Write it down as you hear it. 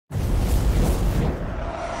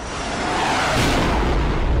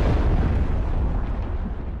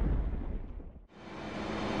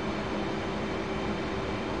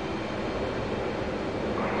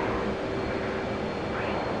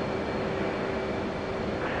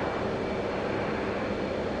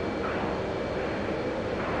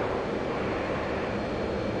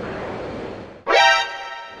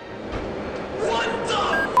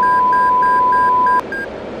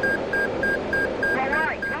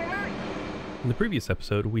In the previous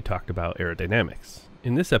episode, we talked about aerodynamics.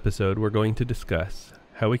 In this episode, we're going to discuss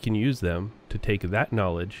how we can use them to take that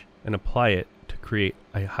knowledge and apply it to create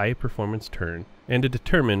a high-performance turn and to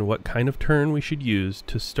determine what kind of turn we should use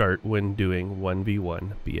to start when doing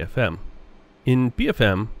 1v1 BFM. In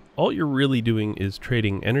BFM, all you're really doing is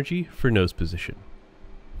trading energy for nose position.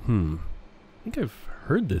 I think I've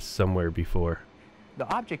heard this somewhere before. The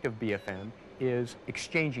object of BFM is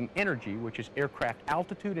exchanging energy, which is aircraft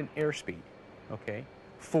altitude and airspeed, okay,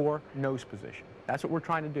 for nose position. That's what we're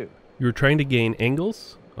trying to do. You're trying to gain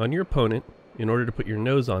angles on your opponent in order to put your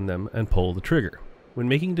nose on them and pull the trigger. When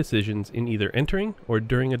making decisions in either entering or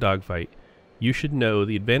during a dogfight, you should know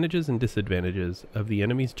the advantages and disadvantages of the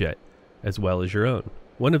enemy's jet as well as your own.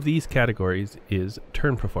 One of these categories is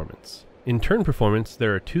turn performance. In turn performance,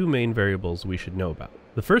 there are two main variables we should know about.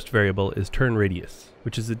 The first variable is turn radius,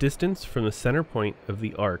 which is the distance from the center point of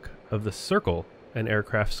the arc of the circle an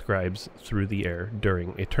aircraft scribes through the air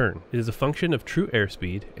during a turn. It is a function of true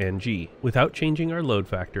airspeed and g. Without changing our load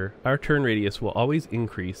factor, our turn radius will always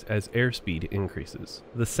increase as airspeed increases.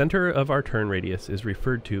 The center of our turn radius is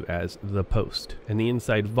referred to as the post, and the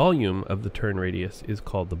inside volume of the turn radius is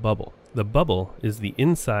called the bubble. The bubble is the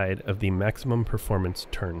inside of the maximum performance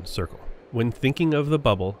turn circle. When thinking of the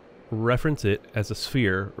bubble, reference it as a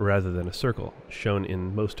sphere rather than a circle, shown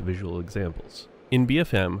in most visual examples. In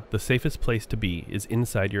BFM, the safest place to be is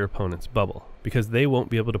inside your opponent's bubble, because they won't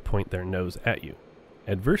be able to point their nose at you.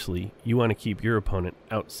 Adversely, you want to keep your opponent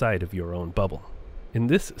outside of your own bubble. In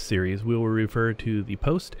this series, we will refer to the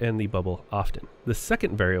post and the bubble often. The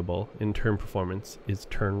second variable in turn performance is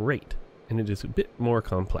turn rate, and it is a bit more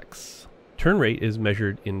complex. Turn rate is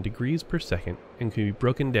measured in degrees per second and can be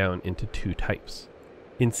broken down into two types: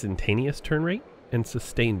 instantaneous turn rate and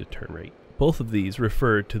sustained turn rate. Both of these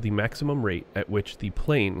refer to the maximum rate at which the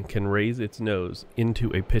plane can raise its nose into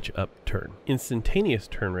a pitch-up turn. Instantaneous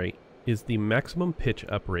turn rate is the maximum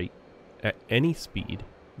pitch-up rate at any speed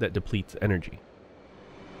that depletes energy.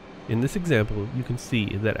 In this example, you can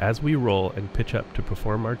see that as we roll and pitch up to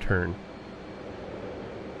perform our turn,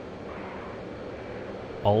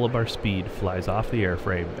 all of our speed flies off the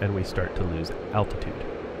airframe and we start to lose altitude.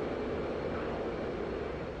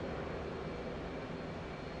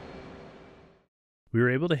 We were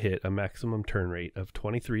able to hit a maximum turn rate of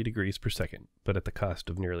 23 degrees per second, but at the cost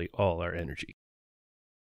of nearly all our energy.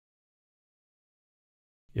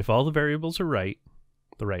 If all the variables are right,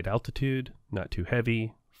 the right altitude, not too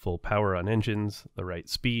heavy, full power on engines, the right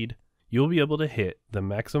speed, you'll be able to hit the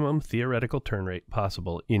maximum theoretical turn rate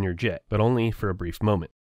possible in your jet, but only for a brief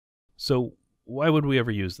moment. So why would we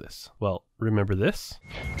ever use this? Well, remember this?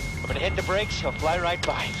 I'm gonna hit the brakes, he'll fly right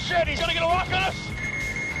by. Shit, he's gonna get a lock on us!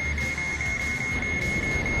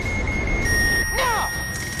 Now!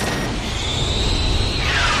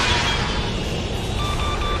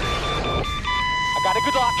 I got a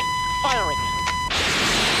good lock. Firing.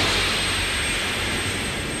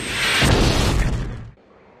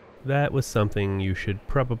 That was something you should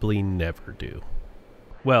probably never do.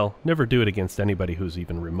 Well, never do it against anybody who's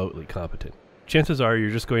even remotely competent. Chances are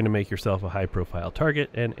you're just going to make yourself a high-profile target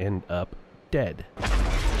and end up dead.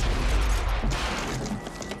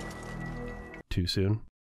 Too soon?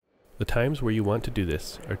 The times where you want to do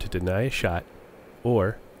this are to deny a shot,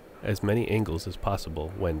 or as many angles as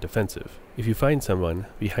possible when defensive. If you find someone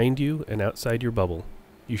behind you and outside your bubble,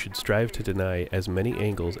 you should strive to deny as many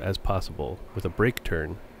angles as possible with a brake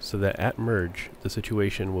turn so that at merge the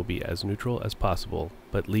situation will be as neutral as possible,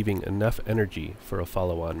 but leaving enough energy for a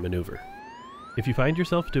follow-on maneuver. If you find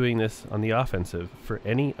yourself doing this on the offensive for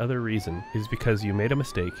any other reason, it is because you made a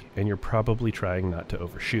mistake and you're probably trying not to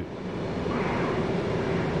overshoot.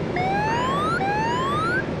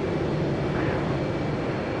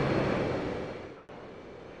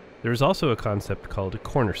 There is also a concept called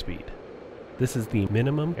corner speed. This is the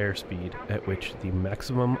minimum airspeed at which the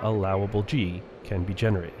maximum allowable G can be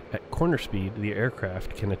generated. At corner speed, the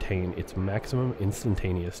aircraft can attain its maximum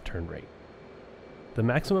instantaneous turn rate. The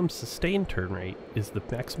maximum sustained turn rate is the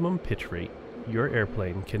maximum pitch rate your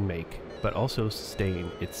airplane can make, but also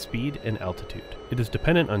sustain its speed and altitude. It is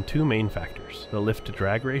dependent on two main factors: the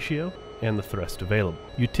lift-to-drag ratio and the thrust available.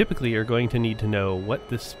 You typically are going to need to know what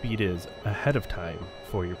this speed is ahead of time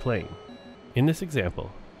for your plane. In this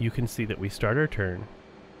example, you can see that we start our turn,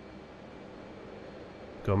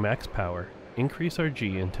 go max power, increase our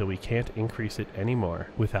G until we can't increase it anymore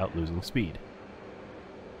without losing speed.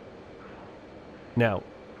 Now,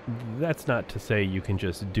 that's not to say you can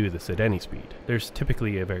just do this at any speed. There's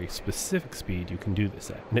typically a very specific speed you can do this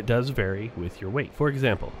at, and it does vary with your weight. For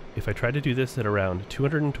example, if I try to do this at around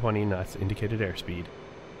 220 knots indicated airspeed,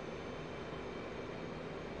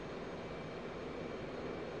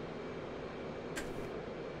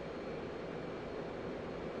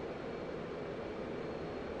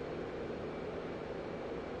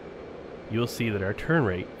 you will see that our turn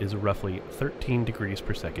rate is roughly 13 degrees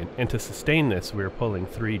per second, and to sustain this we are pulling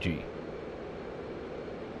 3G.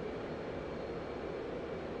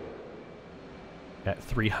 At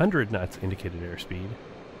 300 knots indicated airspeed,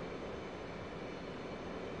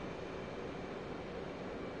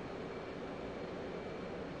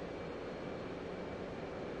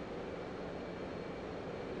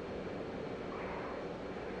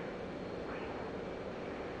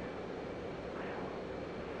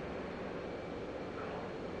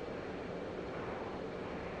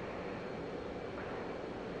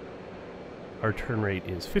 our turn rate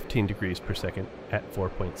is 15 degrees per second at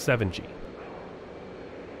 4.7 G.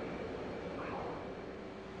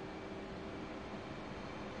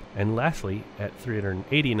 And lastly, at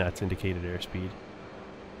 380 knots indicated airspeed,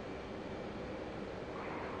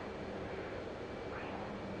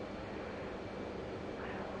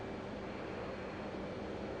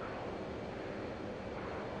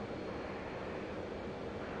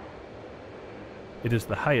 it is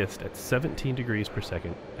the highest at 17 degrees per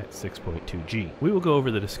second at 6.2 G. We will go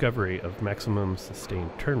over the discovery of maximum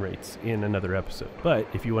sustained turn rates in another episode, but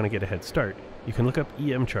if you want to get a head start, you can look up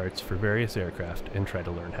EM charts for various aircraft and try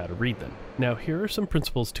to learn how to read them. Now, here are some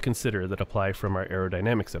principles to consider that apply from our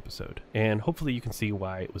aerodynamics episode, and hopefully you can see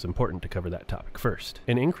why it was important to cover that topic first.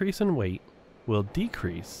 An increase in weight will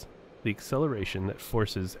decrease the acceleration that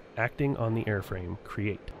forces acting on the airframe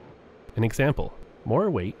create. An example, more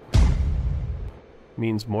weight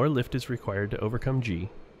means more lift is required to overcome G,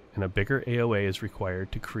 and a bigger AOA is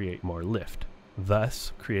required to create more lift,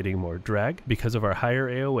 thus creating more drag because of our higher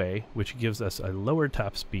AOA, which gives us a lower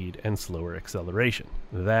top speed and slower acceleration.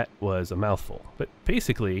 That was a mouthful, but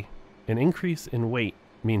basically, an increase in weight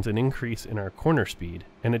means an increase in our corner speed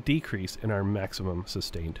and a decrease in our maximum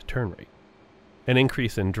sustained turn rate. An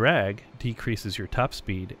increase in drag decreases your top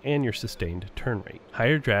speed and your sustained turn rate.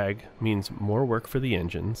 Higher drag means more work for the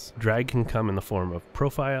engines. Drag can come in the form of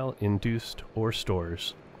profile, induced, or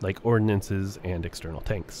stores, like ordnances and external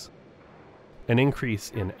tanks. An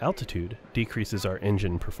increase in altitude decreases our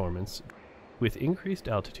engine performance. With increased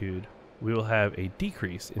altitude, we will have a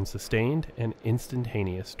decrease in sustained and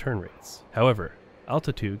instantaneous turn rates. However,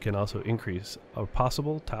 altitude can also increase our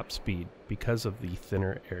possible top speed because of the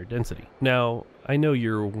thinner air density. Now, I know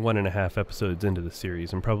you're 1.5 episodes into the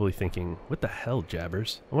series and probably thinking, what the hell,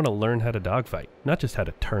 Jabbers? I want to learn how to dogfight, not just how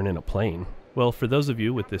to turn in a plane. Well, for those of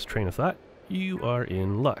you with this train of thought, you are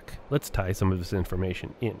in luck. Let's tie some of this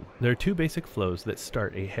information in. There are two basic flows that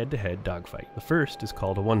start a head-to-head dogfight. The first is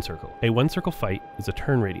called a one-circle. A one-circle fight is a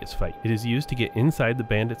turn radius fight. It is used to get inside the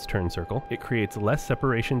bandit's turn circle. It creates less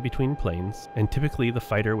separation between planes, and typically the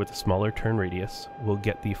fighter with a smaller turn radius will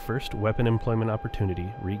get the first weapon employment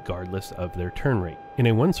opportunity regardless of their turn rate. In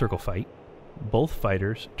a one-circle fight, both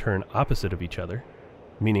fighters turn opposite of each other,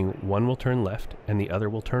 meaning one will turn left and the other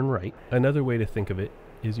will turn right. Another way to think of it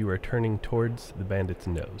is you are turning towards the bandit's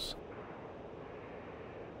nose.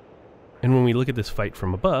 And when we look at this fight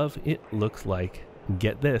from above, it looks like,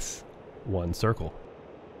 get this, one circle.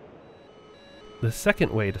 The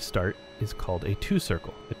second way to start is called a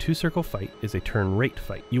two-circle. A two-circle fight is a turn rate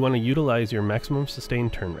fight. You want to utilize your maximum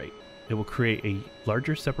sustained turn rate. It will create a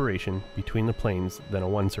larger separation between the planes than a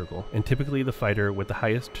one-circle, and typically the fighter with the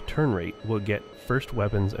highest turn rate will get first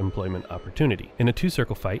weapons employment opportunity. In a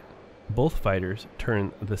two-circle fight, both fighters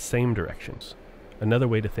turn the same directions. Another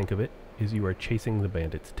way to think of it is you are chasing the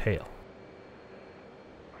bandit's tail.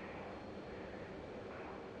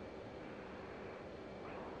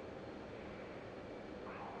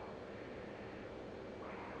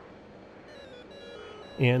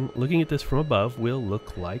 And looking at this from above will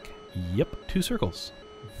look like, yep, two circles.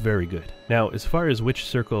 Very good. Now, as far as which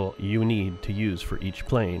circle you need to use for each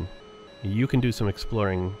plane, you can do some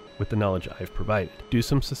exploring with the knowledge I've provided. Do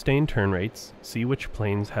some sustained turn rates, see which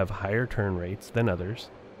planes have higher turn rates than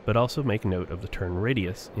others, but also make note of the turn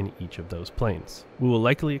radius in each of those planes. We will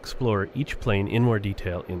likely explore each plane in more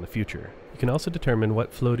detail in the future. You can also determine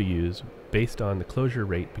what flow to use based on the closure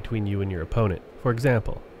rate between you and your opponent. For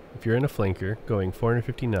example, if you're in a flanker going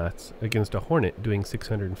 450 knots against a Hornet doing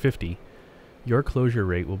 650, your closure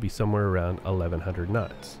rate will be somewhere around 1100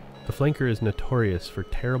 knots. The flanker is notorious for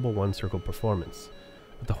terrible one-circle performance,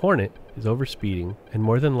 but the Hornet is overspeeding and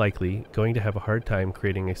more than likely going to have a hard time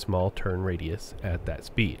creating a small turn radius at that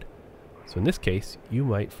speed. So in this case, you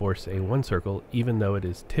might force a one-circle even though it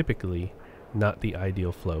is typically not the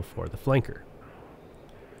ideal flow for the flanker.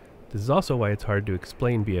 This is also why it's hard to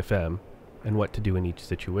explain BFM and what to do in each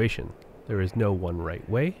situation. There is no one right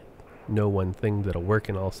way, no one thing that'll work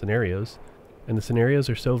in all scenarios, and the scenarios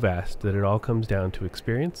are so vast that it all comes down to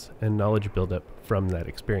experience and knowledge buildup from that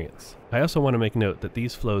experience. I also want to make note that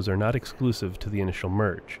these flows are not exclusive to the initial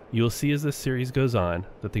merge. You will see as this series goes on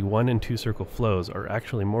that the 1 and 2 circle flows are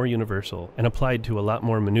actually more universal and applied to a lot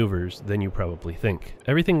more maneuvers than you probably think.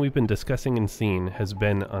 Everything we've been discussing and seen has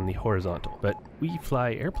been on the horizontal, but we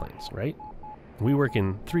fly airplanes, right? We work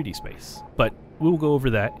in 3D space, but we'll go over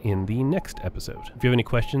that in the next episode. If you have any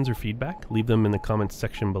questions or feedback, leave them in the comments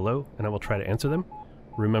section below and I will try to answer them.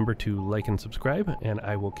 Remember to like and subscribe, and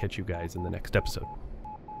I will catch you guys in the next episode.